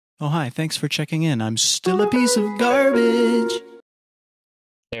Oh, hi, thanks for checking in. I'm still a piece of garbage.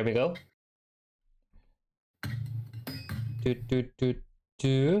 There we go.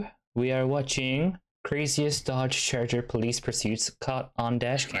 We are watching Craziest Dodge Charger Police Pursuits caught on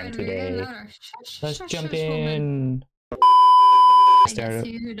Dashcam today. Let's jump in. I guess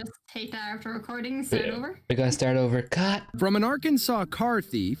you just take that after recording, start over. We gotta start over. Cut! From an Arkansas car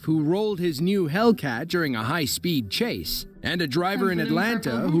thief who rolled his new Hellcat during a high-speed chase, and a driver in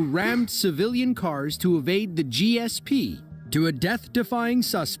Atlanta who rammed civilian cars to evade the GSP, to a death-defying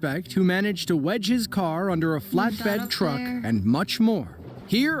suspect who managed to wedge his car under a flatbed truck, and much more.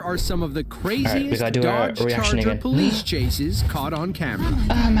 Here are some of the craziest Dodge Charger police chases caught on camera.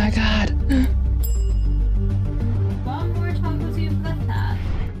 Oh my god!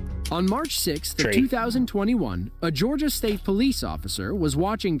 On March 6th of 2021, a Georgia State police officer was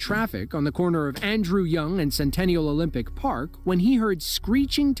watching traffic on the corner of Andrew Young and Centennial Olympic Park when he heard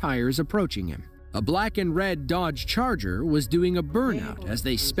screeching tires approaching him. A black and red Dodge Charger was doing a burnout as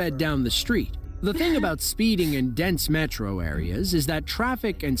they sped down the street. The thing about speeding in dense metro areas is that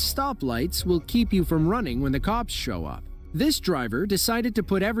traffic and stoplights will keep you from running when the cops show up. This driver decided to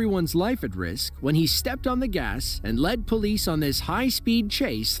put everyone's life at risk when he stepped on the gas and led police on this high-speed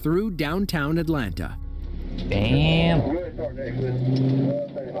chase through downtown Atlanta. Bam!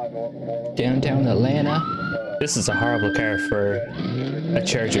 Downtown Atlanta. This is a horrible car for a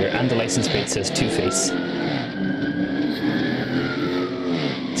Charger, and the license plate says Two-Face.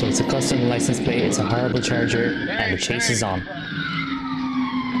 So it's a custom license plate, it's a horrible Charger, and the chase is on.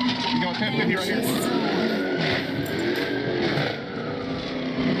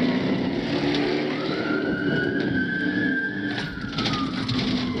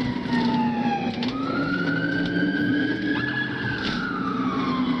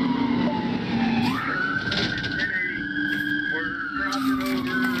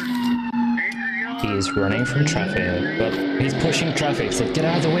 He is running from traffic, but he's pushing traffic. It's like, get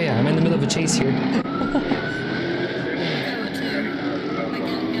out of the way, I'm in the middle of a chase here.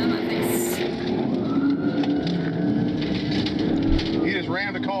 He just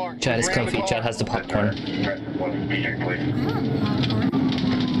ran the car. Chad is comfy, Chad has the popcorn.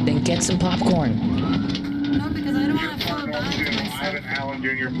 Then get some popcorn. No, because I don't want to fall back to myself. Allen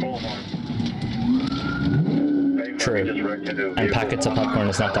Jr. Bullhorn. True. And packets of popcorn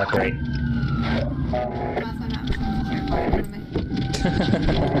is not that great.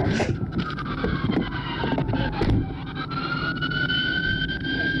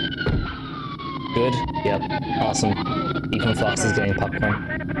 Good? Yep. Awesome. Even Fox is getting popcorn.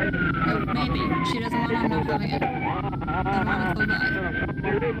 Oh, maybe. She doesn't want to know having it. Doesn't want to back.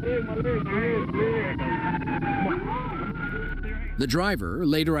 The driver,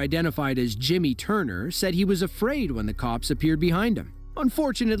 later identified as Jimmy Turner, said he was afraid when the cops appeared behind him.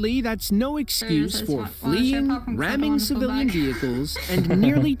 Unfortunately, that's no excuse for fleeing, ramming civilian vehicles, and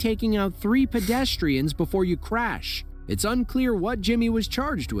nearly taking out 3 pedestrians before you crash. It's unclear what Jimmy was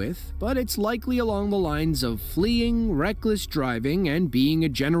charged with, but it's likely along the lines of fleeing, reckless driving, and being a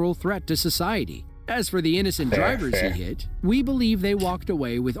general threat to society. As for the innocent drivers he hit, we believe they walked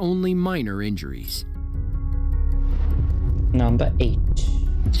away with only minor injuries. Number 8.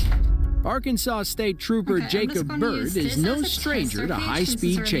 Arkansas State Trooper Jacob Bird is no stranger to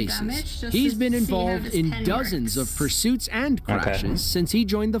high-speed chases. He's been involved in dozens of pursuits and crashes since he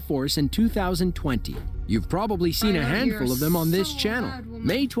joined the force in 2020. You've probably seen a handful of them on this channel.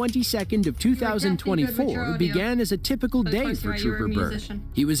 May 22nd of 2024 began as a typical day for Trooper Bird.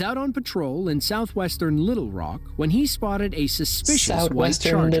 He was out on patrol in southwestern Little Rock when he spotted a suspicious white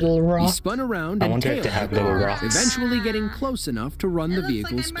Charger. He spun around and tailed the car, eventually getting close enough to run the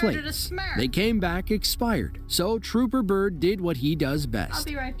vehicle's plates. They came back expired, so Trooper Bird did what he does best.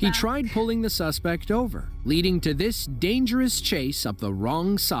 He tried pulling the suspect over, leading to this dangerous chase up the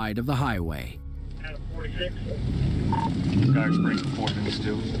wrong side of the highway.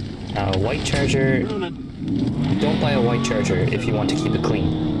 White Charger. Don't buy a white Charger if you want to keep it clean,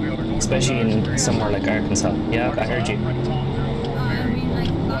 especially in somewhere like Arkansas. Yeah, I heard you.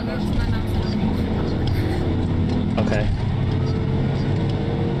 Okay.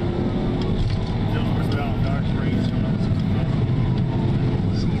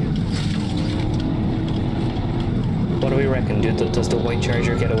 What do we reckon? Does the white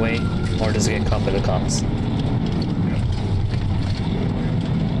Charger get away, or does it get caught by the cops?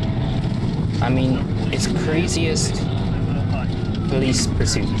 I mean, it's craziest police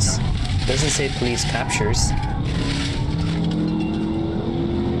pursuits. It doesn't say police captures.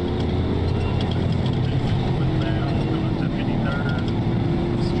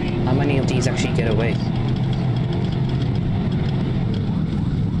 How many of these actually get away?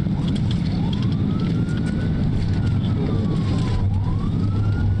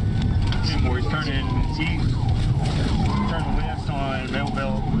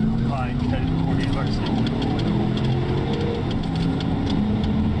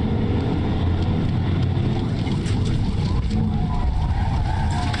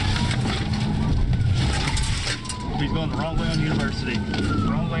 University.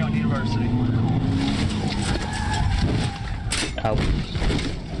 Wrong way on University. Oh.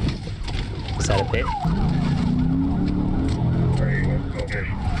 Is that a pit? There you go. Okay.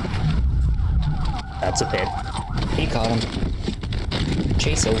 That's a pit. He caught him.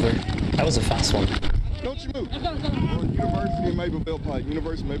 Chase over. That was a fast one. Don't you move. University of Mapleville Pike.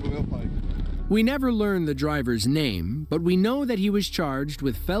 University of Mapleville Pike. We never learned the driver's name, but we know that he was charged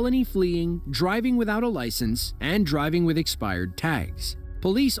with felony fleeing, driving without a license, and driving with expired tags.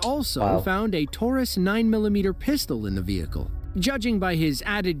 Police also found a Taurus 9mm pistol in the vehicle. Judging by his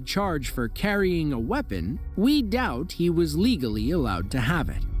added charge for carrying a weapon, we doubt he was legally allowed to have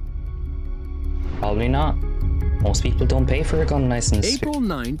it. Probably not. Most people don't pay for a gun license. April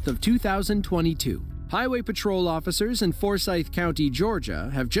 9th of 2022. Highway patrol officers in Forsyth County, Georgia,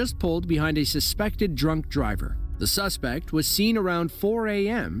 have just pulled behind a suspected drunk driver. The suspect was seen around 4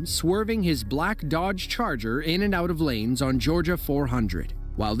 a.m. swerving his black Dodge Charger in and out of lanes on Georgia 400.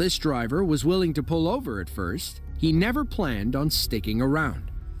 While this driver was willing to pull over at first, he never planned on sticking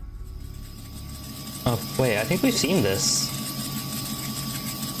around. Oh, wait, I think we've seen this.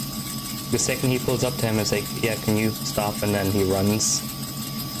 The second he pulls up to him, it's like, yeah, can you stop? And then he runs.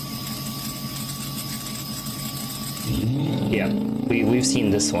 Yeah, we've seen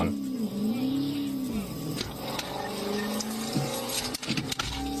this one.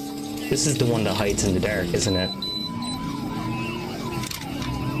 This is the one that hides in the dark, isn't it?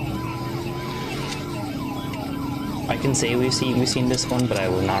 I can say we've seen this one, but I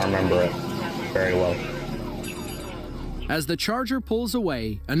will not remember it very well. As the Charger pulls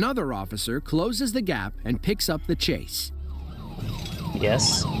away, another officer closes the gap and picks up the chase.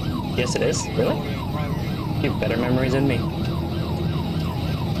 Yes. Yes, it is. Really? You have better memories than me.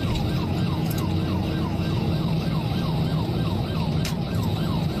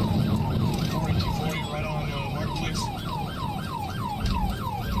 Right on Marketplace.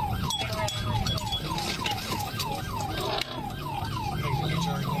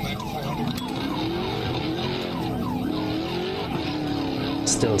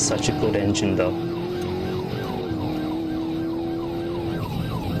 Still such a good engine, though.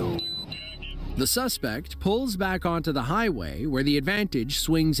 The suspect pulls back onto the highway where the advantage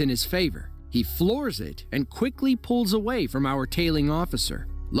swings in his favor. He floors it and quickly pulls away from our tailing officer.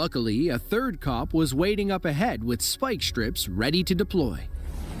 Luckily, a third cop was waiting up ahead with spike strips ready to deploy.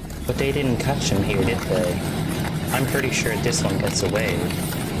 But they didn't catch him here, did they? I'm pretty sure this one gets away.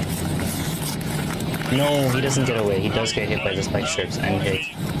 No, he doesn't get away. He does get hit by the spike strips and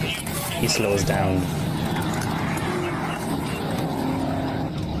he slows down.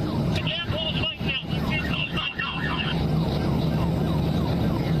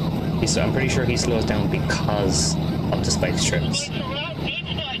 I'm pretty sure he slows down because of the spike strips.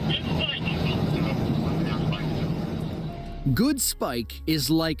 Good spike is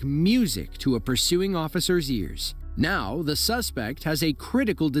like music to a pursuing officer's ears. Now, the suspect has a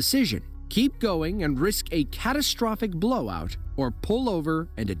critical decision. Keep going and risk a catastrophic blowout, or pull over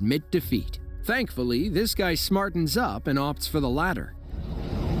and admit defeat. Thankfully, this guy smartens up and opts for the latter.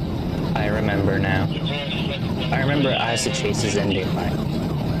 I remember now. I remember as the chase is ending.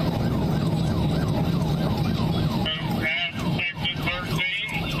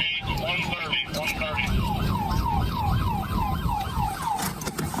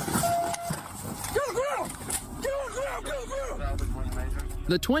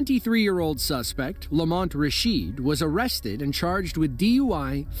 The 23-year-old suspect, Lamont Rashid, was arrested and charged with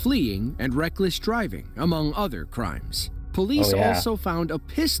DUI, fleeing, and reckless driving, among other crimes. Police also found a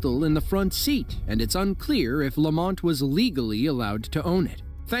pistol in the front seat, and it's unclear if Lamont was legally allowed to own it.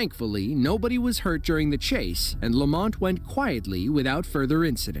 Thankfully, nobody was hurt during the chase, and Lamont went quietly without further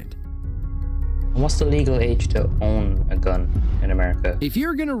incident. What's the legal age to own a gun in America? If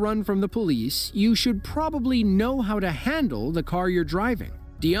you're gonna run from the police, you should probably know how to handle the car you're driving.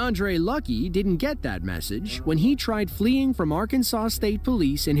 DeAndre Lucky didn't get that message when he tried fleeing from Arkansas State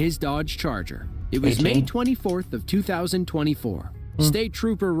Police in his Dodge Charger. It was May 24th of 2024. State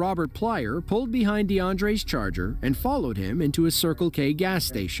Trooper Robert Plyer pulled behind DeAndre's Charger and followed him into a Circle K gas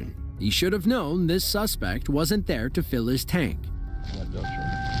station. He should have known this suspect wasn't there to fill his tank.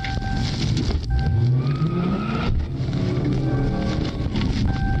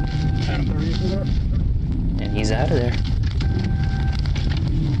 And he's out of there.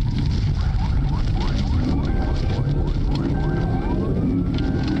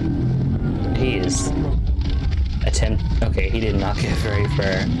 He is okay, he did not get very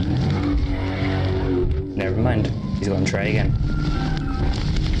far. Never mind. He's gonna try again.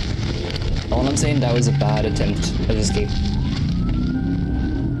 All I'm saying, that was a bad attempt at escape.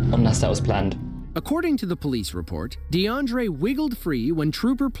 Unless that was planned. According to the police report, DeAndre wiggled free when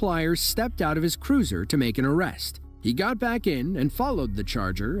Trooper Pliers stepped out of his cruiser to make an arrest. He got back in and followed the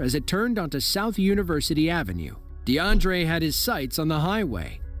Charger as it turned onto South University Avenue. DeAndre had his sights on the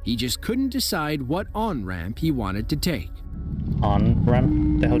highway. He just couldn't decide what on-ramp he wanted to take.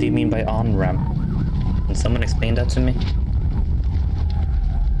 On-ramp? The hell do you mean by on-ramp? Can someone explain that to me?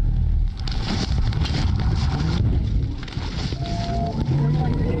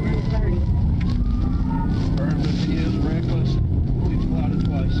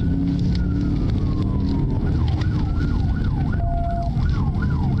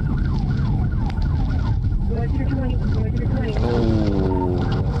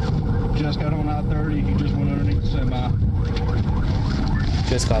 Just got on I-30. He just went underneath the semi.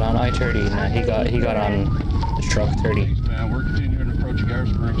 Just got on I-30. Nah, he got on the truck 30. Man, we're continuing to approach Garrett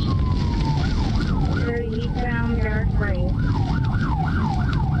Springs. 30 eastbound Garrett Springs.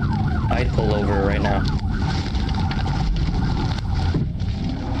 I'd pull over right now.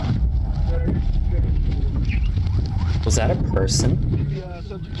 Was that a person?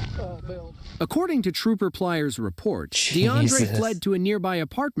 According to Trooper Pliers' report, DeAndre fled to a nearby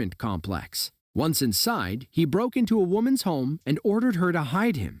apartment complex. Once inside, he broke into a woman's home and ordered her to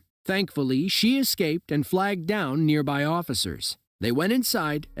hide him. Thankfully, she escaped and flagged down nearby officers. They went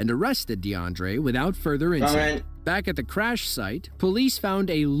inside and arrested DeAndre without further incident. Back at the crash site, police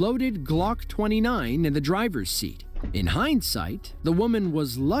found a loaded Glock 29 in the driver's seat. In hindsight, the woman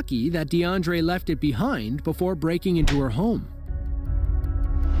was lucky that DeAndre left it behind before breaking into her home.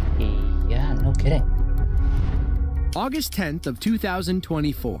 Yeah, no kidding. August 10th of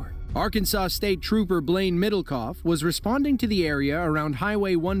 2024. Arkansas State Trooper Blaine Middlecoff was responding to the area around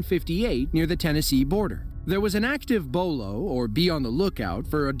Highway 158 near the Tennessee border. There was an active bolo, or be on the lookout,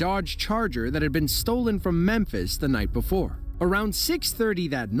 for a Dodge Charger that had been stolen from Memphis the night before. Around 6:30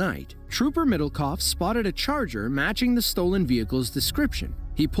 that night, Trooper Middlecoff spotted a Charger matching the stolen vehicle's description.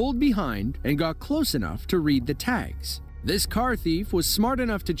 He pulled behind and got close enough to read the tags. This car thief was smart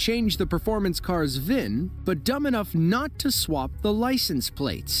enough to change the performance car's VIN, but dumb enough not to swap the license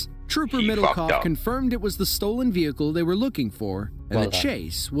plates. Trooper Middlecoff confirmed it was the stolen vehicle they were looking for, and the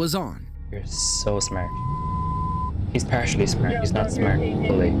chase was on. You're so smart. He's partially smart. He's not smart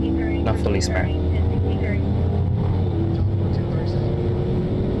fully. Not fully smart.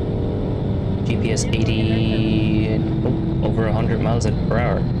 GPS 80... Oh, over 100 miles per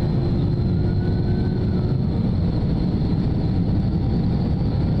hour.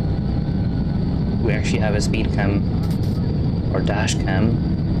 We actually have a speed cam, or dash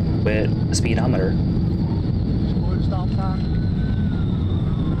cam, with a speedometer. Stop sign.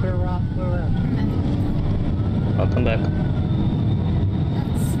 Clear right, clear left. I'll come back.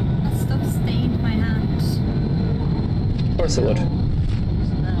 That stuff stained my hand. Of course it would.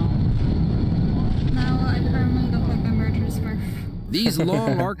 Now I permanently look like a murderous smurf. These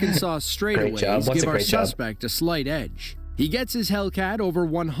long Arkansas straightaways give our great job? suspect a slight edge. He gets his Hellcat over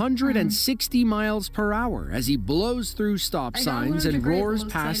 160 miles per hour as he blows through stop signs and roars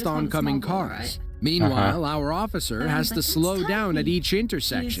past oncoming cars. Meanwhile, our officer has to slow down at each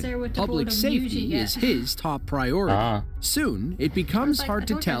intersection. Public safety is his top priority. Soon, it becomes hard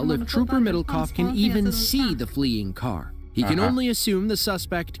to tell if Trooper Middlecoff can even see the fleeing car. He can only assume the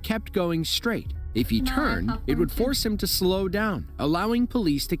suspect kept going straight. If he turned, it would force him to slow down, allowing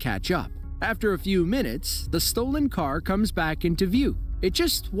police to catch up. After a few minutes, the stolen car comes back into view. It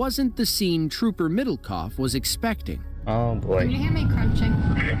just wasn't the scene Trooper Middlecoff was expecting. Oh boy. Can you hear me crunching?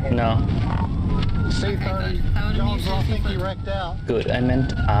 No. C30, Jones, I think he wrecked out. Good, I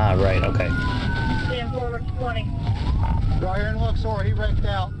meant... Ah, right, okay. 20. Right here in Luxor, he wrecked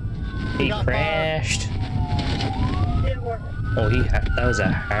out. He crashed. Oh, that was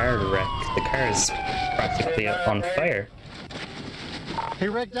a hard wreck. The car is practically on fire. He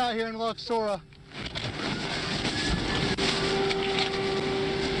wrecked out here in Luxor.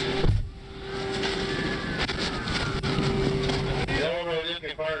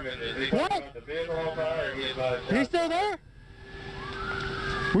 What? He's still there?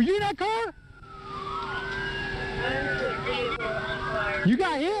 Were you in that car? You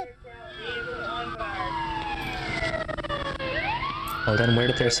got hit? Well then, where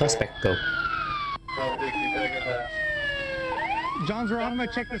did their suspect go? John's right. I'm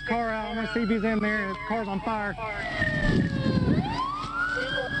gonna check this car out. I'm gonna see if he's in there. The car's on fire.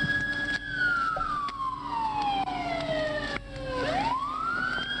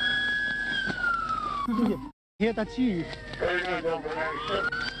 Yeah, that's you.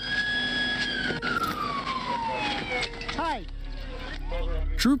 Hi.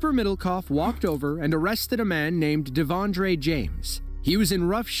 Trooper Middlecoff walked over and arrested a man named Devondre James. He was in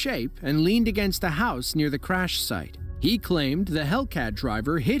rough shape and leaned against a house near the crash site. He claimed the Hellcat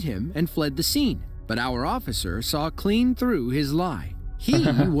driver hit him and fled the scene, but our officer saw clean through his lie. He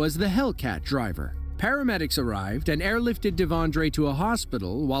was the Hellcat driver. Paramedics arrived and airlifted Devondre to a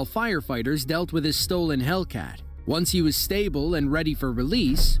hospital while firefighters dealt with his stolen Hellcat. Once he was stable and ready for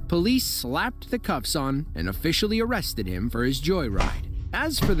release, police slapped the cuffs on and officially arrested him for his joyride.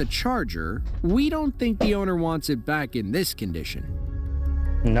 As for the Charger, we don't think the owner wants it back in this condition.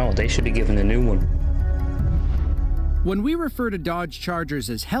 No, they should be given a new one. When we refer to Dodge Chargers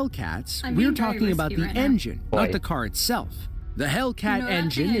as Hellcats, we're talking about the engine, not the car itself. The Hellcat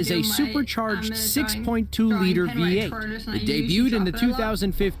engine is a supercharged 6.2-liter V8. It debuted in the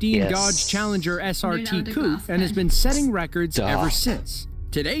 2015 Dodge Challenger SRT Coupe and has been setting records ever since.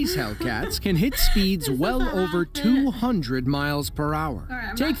 Today's Hellcats can hit speeds well over 200 miles per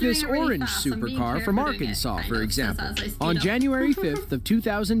hour. Take this orange supercar from Arkansas, for example. On January 5th of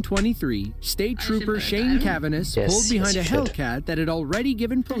 2023, State Trooper Shane Cavanis pulled behind a Hellcat that had already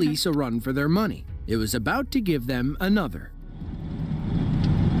given police a run for their money. It was about to give them another.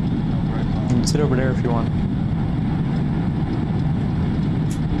 You can sit over there if you want.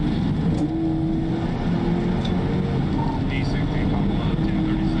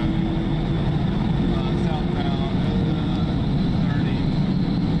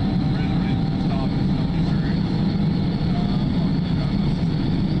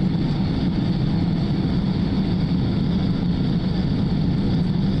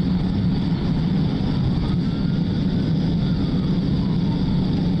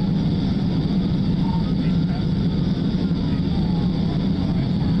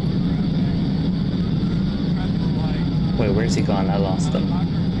 Wait, where's he gone? I lost him.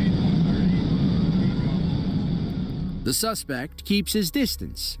 The suspect keeps his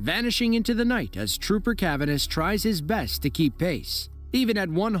distance, vanishing into the night as Trooper Cavanis tries his best to keep pace. Even at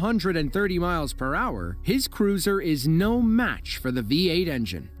 130 miles per hour, his cruiser is no match for the V8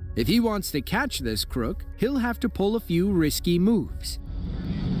 engine. If he wants to catch this crook, he'll have to pull a few risky moves.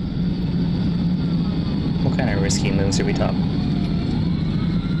 What kind of risky moves are we talking?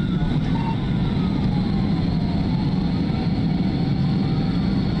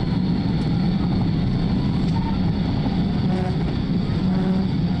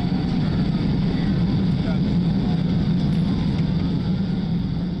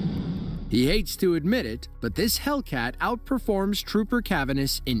 He hates to admit it, but this Hellcat outperforms Trooper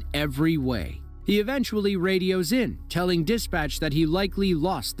Cavanis in every way. He eventually radios in, telling dispatch that he likely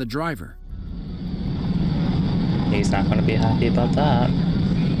lost the driver. He's not going to be happy about that.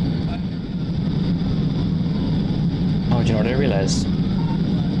 Oh, do you know what I realized?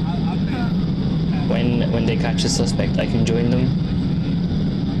 When they catch a suspect, I can join them.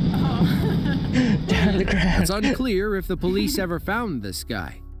 Down the ground. It's unclear if the police ever found this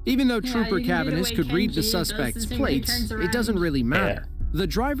guy. Even though Trooper Cavanis could read the suspect's plates, it doesn't really matter. The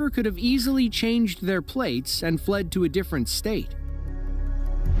driver could have easily changed their plates and fled to a different state.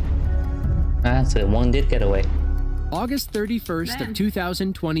 So one did get away. August 31st of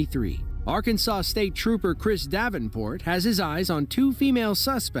 2023. Arkansas State Trooper Chris Davenport has his eyes on two female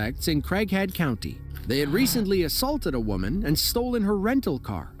suspects in Craighead County. They had recently assaulted a woman and stolen her rental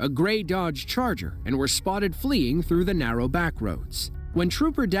car, a gray Dodge Charger, and were spotted fleeing through the narrow back roads. When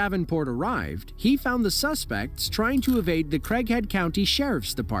Trooper Davenport arrived, he found the suspects trying to evade the Craighead County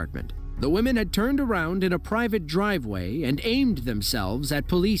Sheriff's Department. The women had turned around in a private driveway and aimed themselves at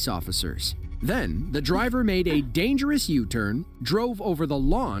police officers. Then, the driver made a dangerous U-turn, drove over the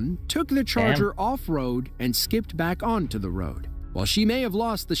lawn, took the Charger off-road, and skipped back onto the road. While she may have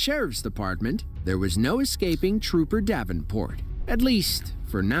lost the Sheriff's Department, there was no escaping Trooper Davenport. At least,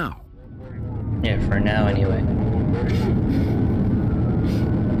 for now. Yeah, for now anyway.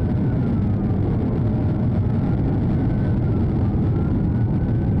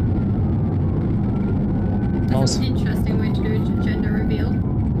 That's an interesting way to do a gender reveal.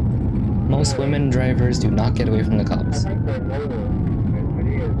 Most women drivers do not get away from the cops.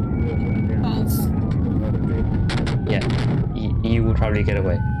 False. Yeah, you would probably get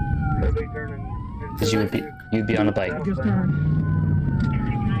away. Because you'd be on a bike. It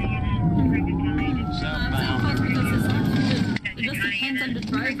just depends on the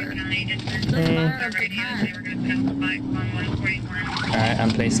driver. Alright, I'm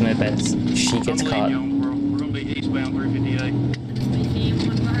placing my bets. She gets caught. We're gonna be eastbound 358.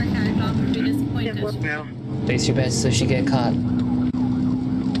 Place your bets so she get caught.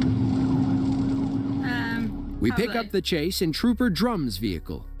 We pick up the chase in Trooper Drum's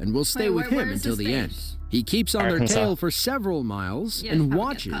vehicle, and we'll stay with him until the end. He keeps on their tail for several miles and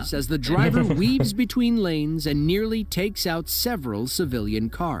watches as the driver weaves between lanes and nearly takes out several civilian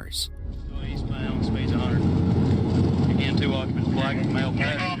cars. Eastbound, speed's 100. Again, 2 occupants, black male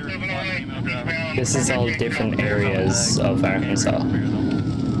passenger, black female driver. This is all different areas of Arkansas.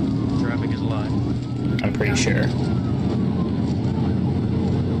 Traffic is light. I'm pretty sure.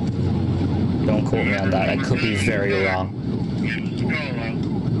 Don't quote me on that, I could be very wrong. She's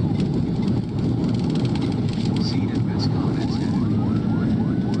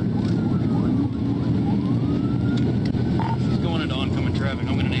going into oncoming traffic.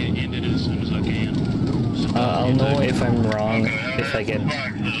 I'm going to end it as soon as I can. I'll know if I'm wrong if I get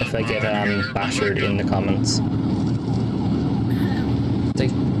bashed in the comments. It's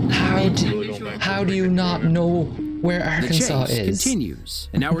like, how do you not know where Arkansas the chase is? continues,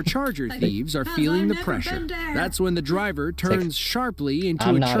 and our Charger thieves are feeling the pressure. That's when the driver turns sharply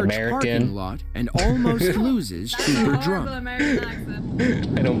into a church parking lot and almost loses Trooper Drum.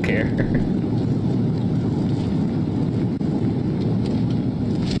 I don't care.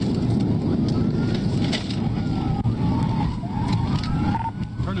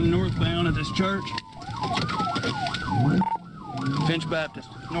 Turning northbound at this church. Finch Baptist,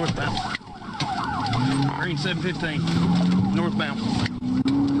 northbound. Green 715, northbound.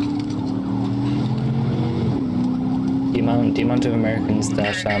 The amount of Americans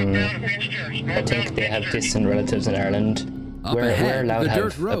that I think they have distant relatives in Ireland. Up We're ahead, allowed the to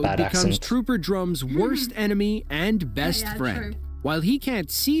dirt have a road bad becomes accent. Trooper Drum's worst enemy and best friend. true. While he can't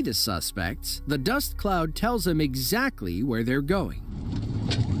see the suspects, the dust cloud tells him exactly where they're going.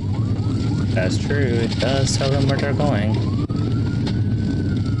 That's true, it does tell them where they're going.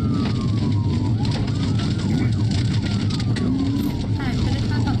 Hey, put it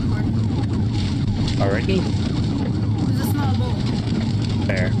back up more. Already? There's a small bowl.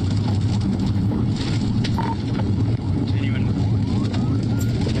 Fair. Continuing.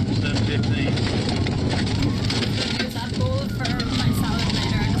 715. Use that bowl for my salad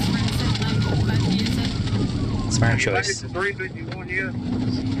later. I just rinsed it and I'm about to use it. Smart choice. I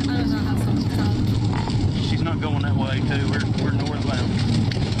don't know how some salad. She's not going that way, too. We're northbound.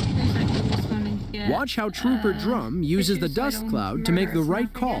 Watch how Trooper Drum uses the dust cloud to make the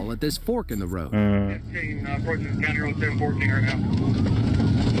right call at this fork in the road. Approaching County Road 714 right now.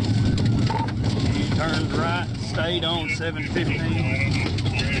 You turned right, stayed on 715.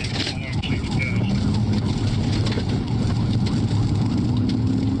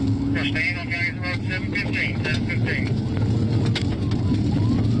 Staying on County Road 715, 715.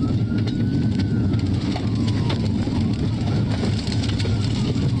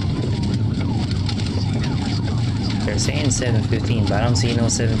 They're saying 715, but I don't see no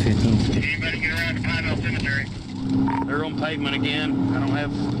 715. Anybody get around to Pineville Cemetery? They're on pavement again. I don't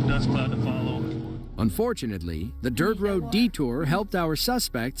have dust cloud to follow. Unfortunately, the dirt road detour helped our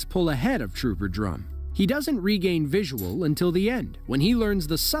suspects pull ahead of Trooper Drum. He doesn't regain visual until the end, when he learns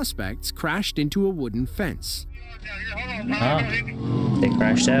the suspects crashed into a wooden fence. They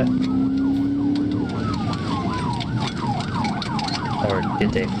crashed out. Or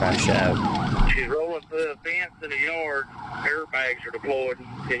did they crash out? She's rolling through the fence in the yard. Airbags are deployed.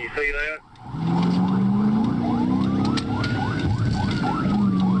 Can you see that?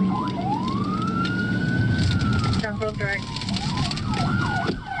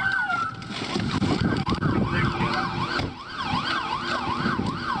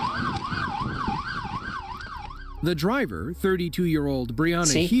 The driver, 32-year-old Brianna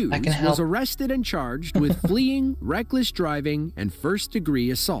See, Hughes, I can help. was arrested and charged with fleeing, reckless driving, and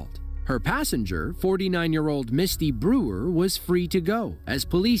first-degree assault. Her passenger, 49-year-old Misty Brewer, was free to go, as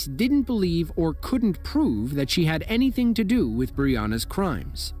police didn't believe or couldn't prove that she had anything to do with Brianna's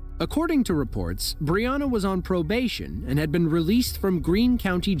crimes. According to reports, Brianna was on probation and had been released from Greene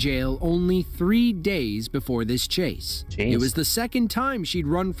County Jail only 3 days before this chase. Jeez. It was the second time she'd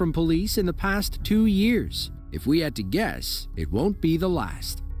run from police in the past 2 years. If we had to guess, it won't be the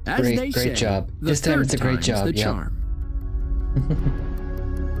last. As they say, great job. the This time third it's a great time's job, the yeah. charm.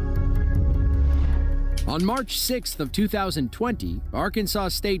 On March 6th of 2020, Arkansas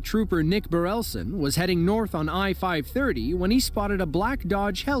State Trooper Nick Burrelson was heading north on I-530 when he spotted a black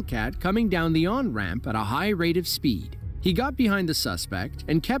Dodge Hellcat coming down the on-ramp at a high rate of speed. He got behind the suspect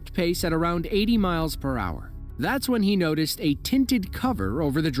and kept pace at around 80 miles per hour. That's when he noticed a tinted cover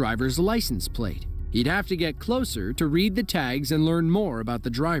over the driver's license plate. He'd have to get closer to read the tags and learn more about the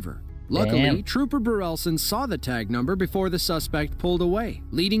driver. Luckily, Damn. Trooper Burrelson saw the tag number before the suspect pulled away,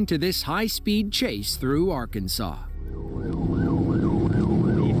 leading to this high-speed chase through Arkansas.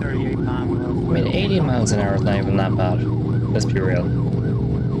 E38 Pineville. mean, 80 miles an hour is not even that bad. Let's be real.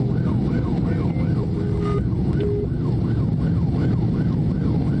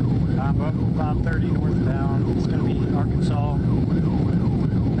 I'm up 530 northbound. It's going to be Arkansas.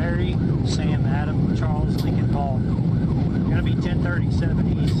 Mary, Sam, Adam, Charles, Lincoln, Paul. Going to be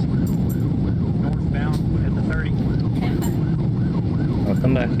 1037 east. Northbound at the 30. I'll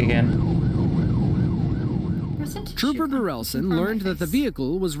come back again. Trooper Burrelson learned that the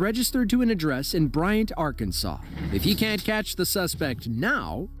vehicle was registered to an address in Bryant, Arkansas. If he can't catch the suspect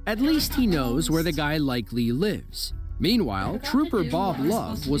now, at least he knows where the guy likely lives. Meanwhile, Trooper Bob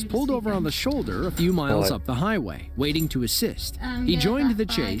Love was pulled over on the shoulder a few miles up the highway, waiting to assist. He joined the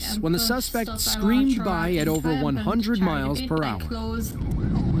chase when the suspect screamed by at over 100 miles per hour.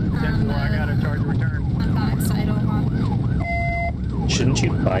 That's why I got a charge return. Shouldn't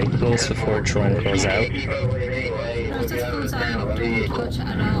you buy clothes before throwing clothes out?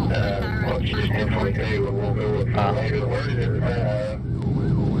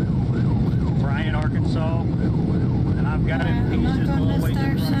 Bryan, Arkansas, and I've got him. He's just a little ways in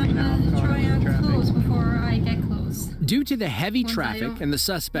front of me now. Due to the heavy traffic and the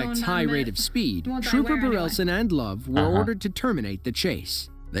suspect's high rate of speed, Trooper Burrelson and Love were ordered to terminate the chase.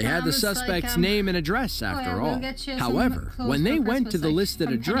 They had the suspect's name and address after all. However, when they went to the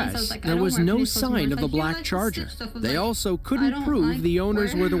listed address, there was no sign of the black Charger. They also couldn't prove the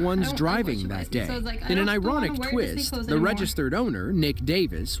owners were the ones driving that day. In an ironic twist, the registered owner, Nick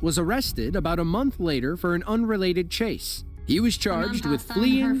Davis, was arrested about a month later for an unrelated chase. He was charged with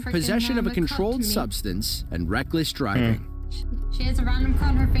fleeing, possession of a controlled substance, and reckless driving. She has a random cut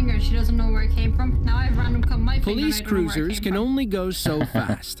on her finger. She doesn't know where it came from. Now I have a random cut on my finger. Police cruisers can only go so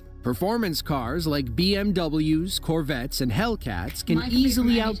fast. Performance cars like BMWs, Corvettes, and Hellcats can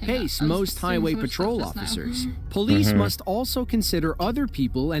easily outpace most highway patrol officers. Police must also consider other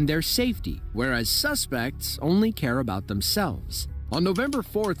people and their safety, whereas suspects only care about themselves. On November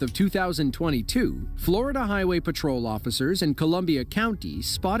 4th of 2022, Florida Highway Patrol officers in Columbia County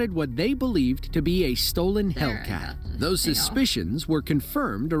spotted what they believed to be a stolen Hellcat. Those suspicions were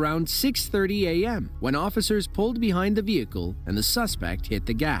confirmed around 6:30 a.m. when officers pulled behind the vehicle and the suspect hit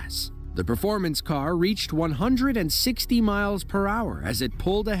the gas. The performance car reached 160 miles per hour as it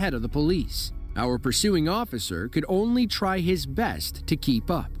pulled ahead of the police. Our pursuing officer could only try his best to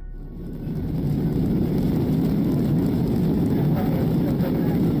keep up.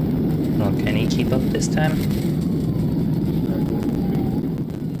 Well, can he keep up this time?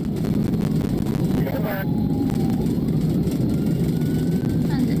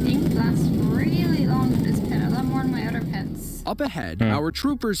 And the ink lasts really long in this pit, a lot more than my other pits. Up ahead, our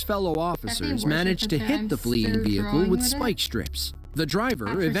troopers' fellow officers managed to hit the fleeing vehicle with spike strips. The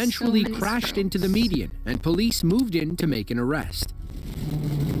driver eventually crashed into the median, and police moved in to make an arrest.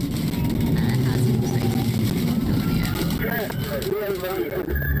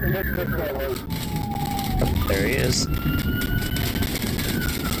 Oh, there he is.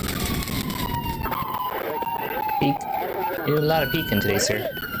 Peek. You did a lot of peeking today, sir.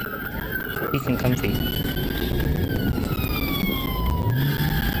 Peeking comfy.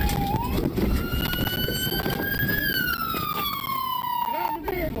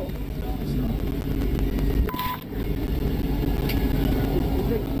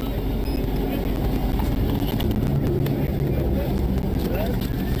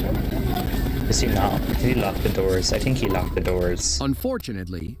 Did he lock the doors? I think he locked the doors.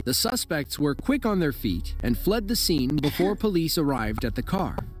 Unfortunately, the suspects were quick on their feet and fled the scene before police arrived at the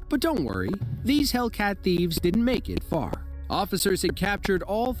car. But don't worry, these Hellcat thieves didn't make it far. Officers had captured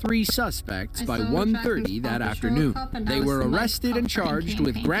all three suspects by 1:30 that afternoon. They were arrested and charged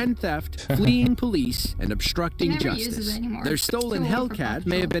with grand theft, fleeing police, and obstructing justice. Their stolen Hellcat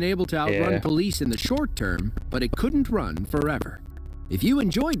may have been able to outrun police in the short term, but it couldn't run forever. If you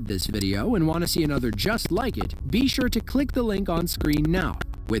enjoyed this video and want to see another just like it, be sure to click the link on screen now.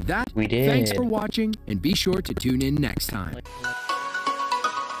 With that, thanks for watching and be sure to tune in next time.